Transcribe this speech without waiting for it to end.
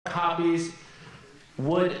copies.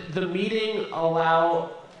 Would the meeting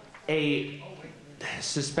allow a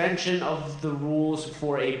suspension of the rules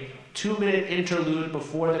for a 2-minute interlude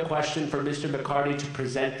before the question for Mr. McCarty to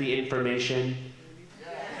present the information?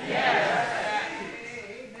 Yes.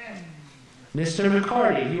 Mr.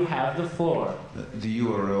 McCarty, you have the floor. The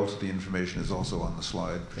URL to the information is also on the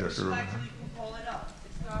slide. Yes. Actually, you can pull it up.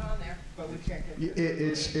 It's not on there. But we can't get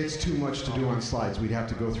it's too much to do on slides. We'd have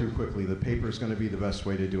to go through quickly. The paper is going to be the best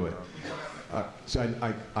way to do it. So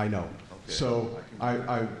I know. Okay. So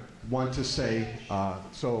I want to say,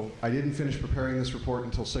 so I didn't finish preparing this report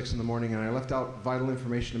until 6 in the morning, and I left out vital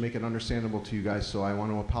information to make it understandable to you guys, so I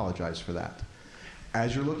want to apologize for that.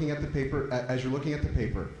 As you're looking at the paper,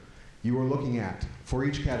 you are looking at, for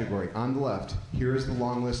each category, on the left, here is the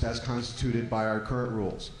long list as constituted by our current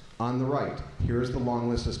rules. On the right, here is the long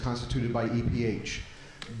list as constituted by EPH.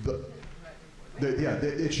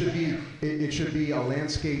 It should be a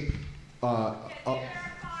landscape.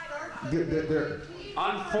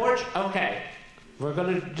 Okay, we're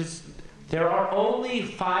gonna just. There are only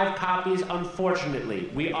 5 copies, unfortunately.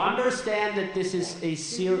 We understand that this is a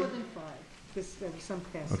series. More than 5. There's some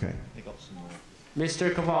past. Okay.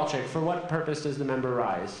 Mr. Kowalczyk, for what purpose does the member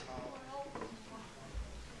rise?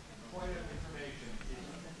 Point of information.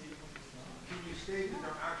 Can you state that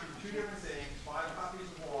there are actually 2 different things, 5 copies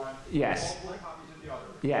of one, Yes. multiple copies of the other?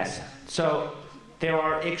 Yes. So there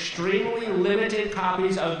are extremely limited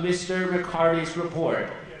copies of Mr. McCarty's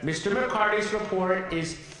report. Mr. McCarty's report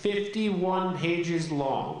is 51 pages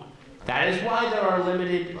long. That is why there are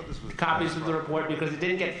limited copies of the report, because it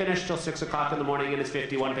didn't get finished till 6 o'clock in the morning and it's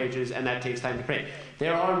 51 pages, and that takes time to print.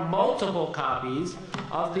 There are multiple copies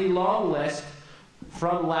of the long list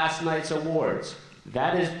from last night's awards.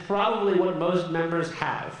 That is probably what most members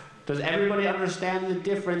have. Does everybody understand the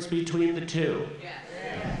difference between the two?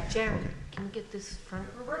 Yes. Jerry, can we get this front?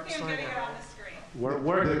 We're working on getting it on the screen.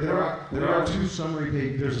 There are 2 summary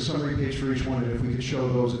pages. There's a summary page for each one, and if we could show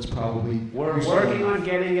those, it's probably. We're working on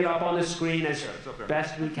getting it up on the screen as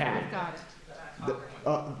best we can. Got it.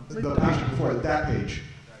 The page before that page.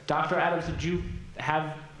 Dr. Adams, did you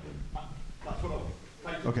have?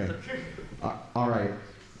 Okay. All right.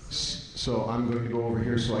 So I'm going to go over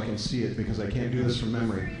here so I can see it, because I can't do this from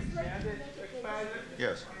memory.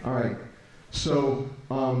 Yes. All right. So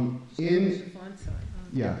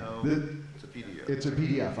yeah. It's a PDF. It's a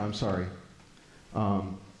PDF, I'm sorry.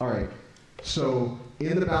 All right. So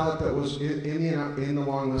in the ballot that was in the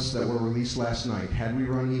long list that were released last night, had we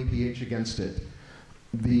run EPH against it,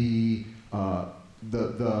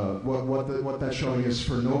 what that's showing is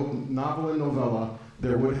for novel and novella,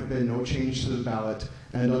 there would have been no change to the ballot,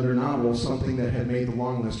 and under novel, something that had made the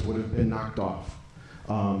long list would have been knocked off.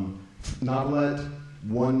 Novelette,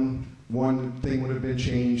 one thing would have been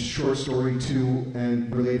changed, short story 2,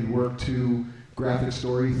 and related work 2, graphic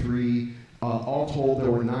story 3. All told,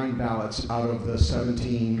 there were 9 ballots out of the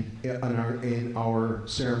 17 in our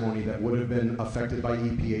ceremony that would have been affected by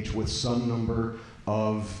EPH, with some number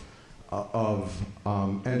of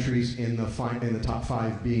entries in the top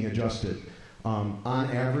 5 being adjusted. On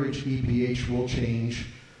average, EPH will change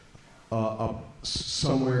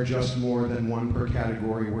somewhere just more than 1 per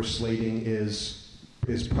category where slating is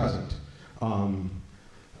present.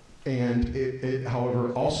 And it,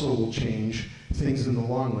 however, also will change things in the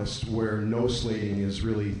long list where no slating is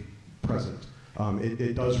really present.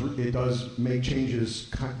 It does make changes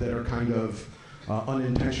that are kind of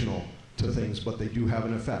unintentional to things, but they do have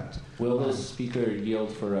an effect. Will the speaker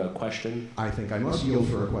yield for a question? I think I must yield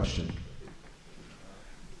for a question.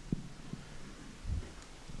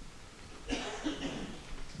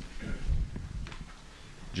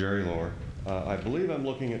 Jerry Lohr. I believe I'm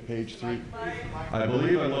looking at page 3. I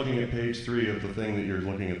believe I'm looking at page 3 of the thing that you're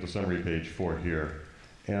looking at the summary page for here.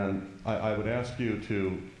 And I would ask you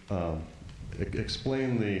to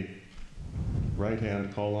explain the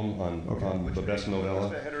right-hand column on the best novella.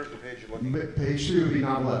 What's the header of the page you're looking at? Page 3 would be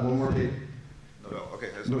novelette. One more page. Novella. Okay.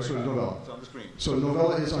 Novella. It's on the screen. So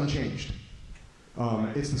novella is unchanged.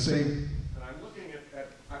 It's the same. And I'm looking at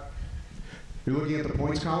You're looking at the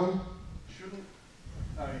points column?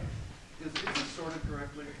 is it sorted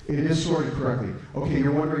correctly? It is sorted correctly. Okay,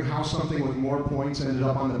 you're wondering how something with more points ended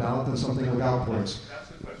up on the ballot than something without points. That's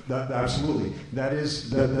the question. Absolutely.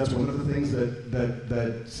 That's one of the things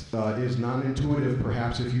that is non-intuitive,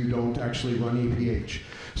 perhaps, if you don't actually run EPH.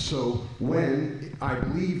 So when, I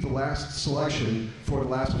believe the last selection for the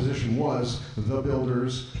last position was the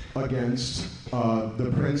builders against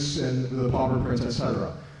the Prince and the Pauper Prince,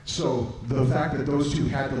 etc. So the fact that those two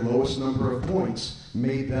had the lowest number of points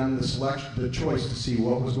made them the choice to see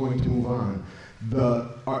what was going to move on.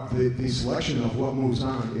 The selection of what moves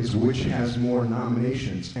on is which has more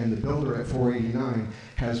nominations, and the builder at 489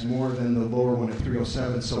 has more than the lower one at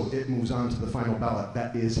 307, so it moves on to the final ballot.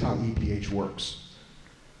 That is how EPH works.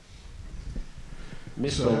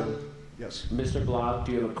 Yes. Mr. Blog,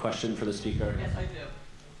 do you have a question for the speaker? Yes, I do.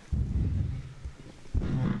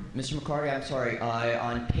 Mr. McCarty, I'm sorry.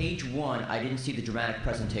 On page 1, I didn't see the dramatic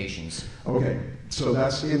presentations. Okay, so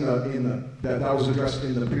that's that was addressed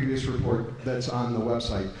in the previous report that's on the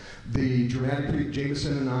website. The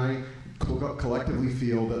Jameson and I collectively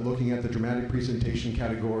feel that looking at the dramatic presentation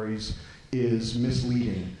categories is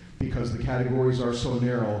misleading because the categories are so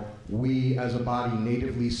narrow. We, as a body,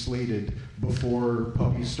 natively slated before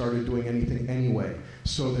puppies started doing anything anyway.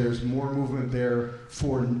 So there's more movement there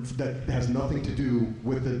that has nothing to do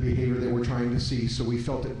with the behavior that we're trying to see. So we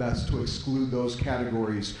felt it best to exclude those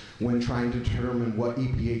categories when trying to determine what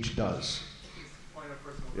EPH does. Point of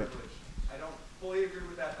personal privilege. I don't fully agree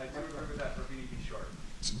with that. I do agree with that for BDP short.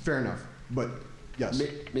 Fair enough, but yes.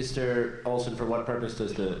 Mr. Olson, for what purpose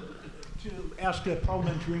does the... To ask a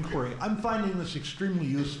parliamentary inquiry. I'm finding this extremely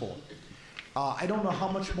useful. I don't know how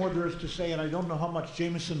much more there is to say, and I don't know how much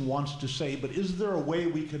Jameson wants to say, but is there a way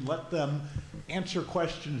we can let them answer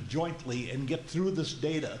questions jointly and get through this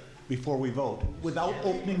data before we vote without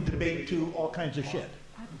opening debate to all kinds of shit?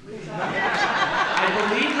 I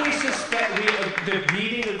believe the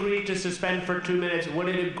meeting agreed to suspend for 2 minutes. Would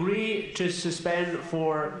it agree to suspend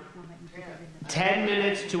for 10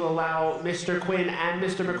 minutes to allow Mr. Quinn and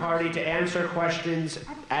Mr. McCarty to answer questions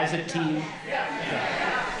as a team?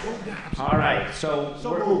 All right, so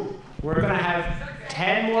we're going to have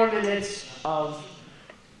 10 more minutes of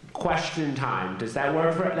question time. Does that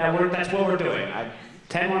work? That's what we're doing.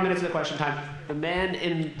 10 more minutes of the question time. The man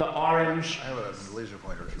in the orange. I have a laser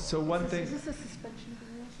pointer. So one thing. Is this a suspension of the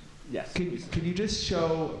rules? Yes. Can you just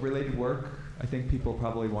show related work? I think people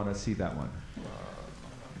probably want to see that one.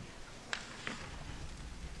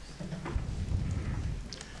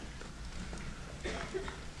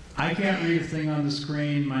 I can't read a thing on the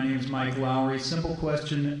screen. My name is Mike Lowry. Simple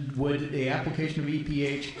question. Would the application of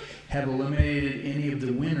EPH have eliminated any of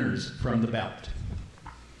the winners from the ballot?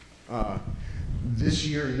 This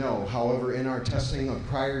year, no. However, in our testing of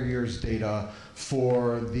prior year's data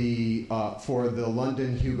for the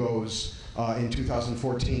London Hugos in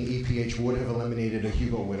 2014, EPH would have eliminated a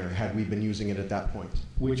Hugo winner had we been using it at that point.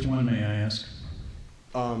 Which one, may I ask?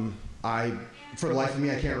 For the life of me,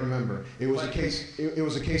 I can't remember. It was a case. It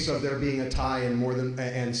was a case of there being a tie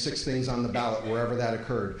and 6 things on the ballot wherever that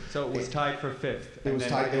occurred. So it was tied for 5th. It was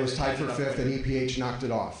tied. It was tied for 5th, and EPH knocked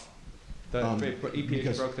it off.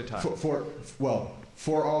 EPH broke the tie.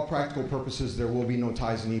 For all practical purposes, there will be no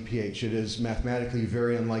ties in EPH. It is mathematically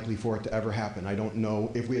very unlikely for it to ever happen. I don't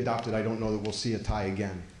know if we adopt it. I don't know that we'll see a tie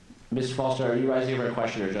again. Ms. Foster, are you rising for a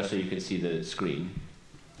question, or just so you can see the screen?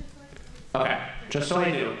 Okay, just so I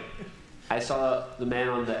knew. I saw the man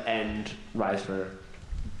on the end rise for...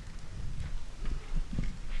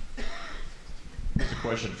 It's a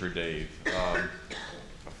question for Dave.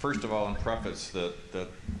 First of all, in preface, that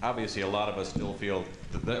obviously a lot of us still feel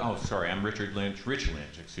I'm Rich Lynch,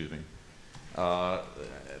 excuse me.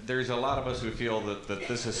 There's a lot of us who feel that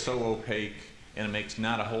this is so opaque and it makes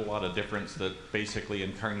not a whole lot of difference that basically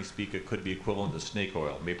in Carney speak it could be equivalent to snake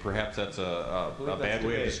oil. I mean, perhaps that's a bad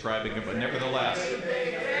way of describing it, but nevertheless.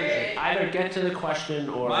 Either get to the question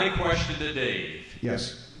or... My question to Dave.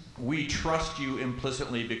 Yes. We trust you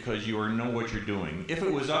implicitly because you know what you're doing. If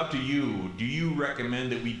it was up to you, do you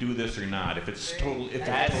recommend that we do this or not? If it's total...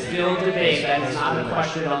 That's still debate. That's not a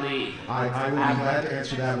question on the... I will be glad to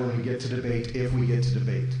answer that when we get to debate, if we get to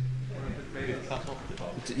debate.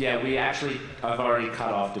 Yeah, we actually have already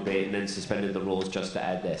cut off debate and then suspended the rules just to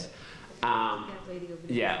add this.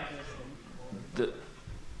 Yeah.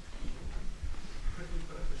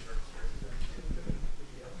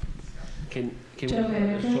 Can we... Go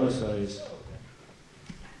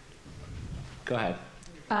ahead.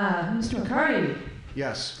 Mr. McCarty.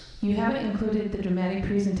 Yes. You haven't included the dramatic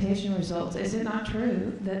presentation results. Is it not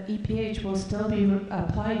true that EPH will still be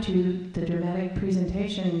applied to the dramatic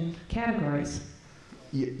presentation categories?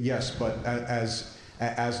 Yes, but as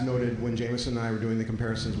noted when Jameson and I were doing the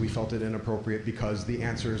comparisons, we felt it inappropriate because the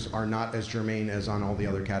answers are not as germane as on all the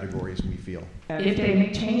other categories, we feel. If they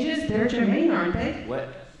make changes, they're germane, aren't they? What?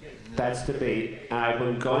 That's debate.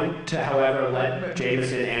 I'm going to, however, let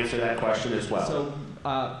Jameson answer that question as well. So,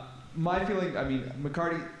 my feeling, I mean,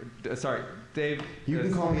 McCarty, sorry, Dave. You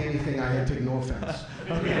can call me anything, I take no offense.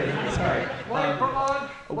 Okay, sorry.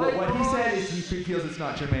 What he said is he feels it's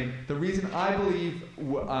not germane. The reason I believe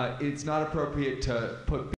it's not appropriate to put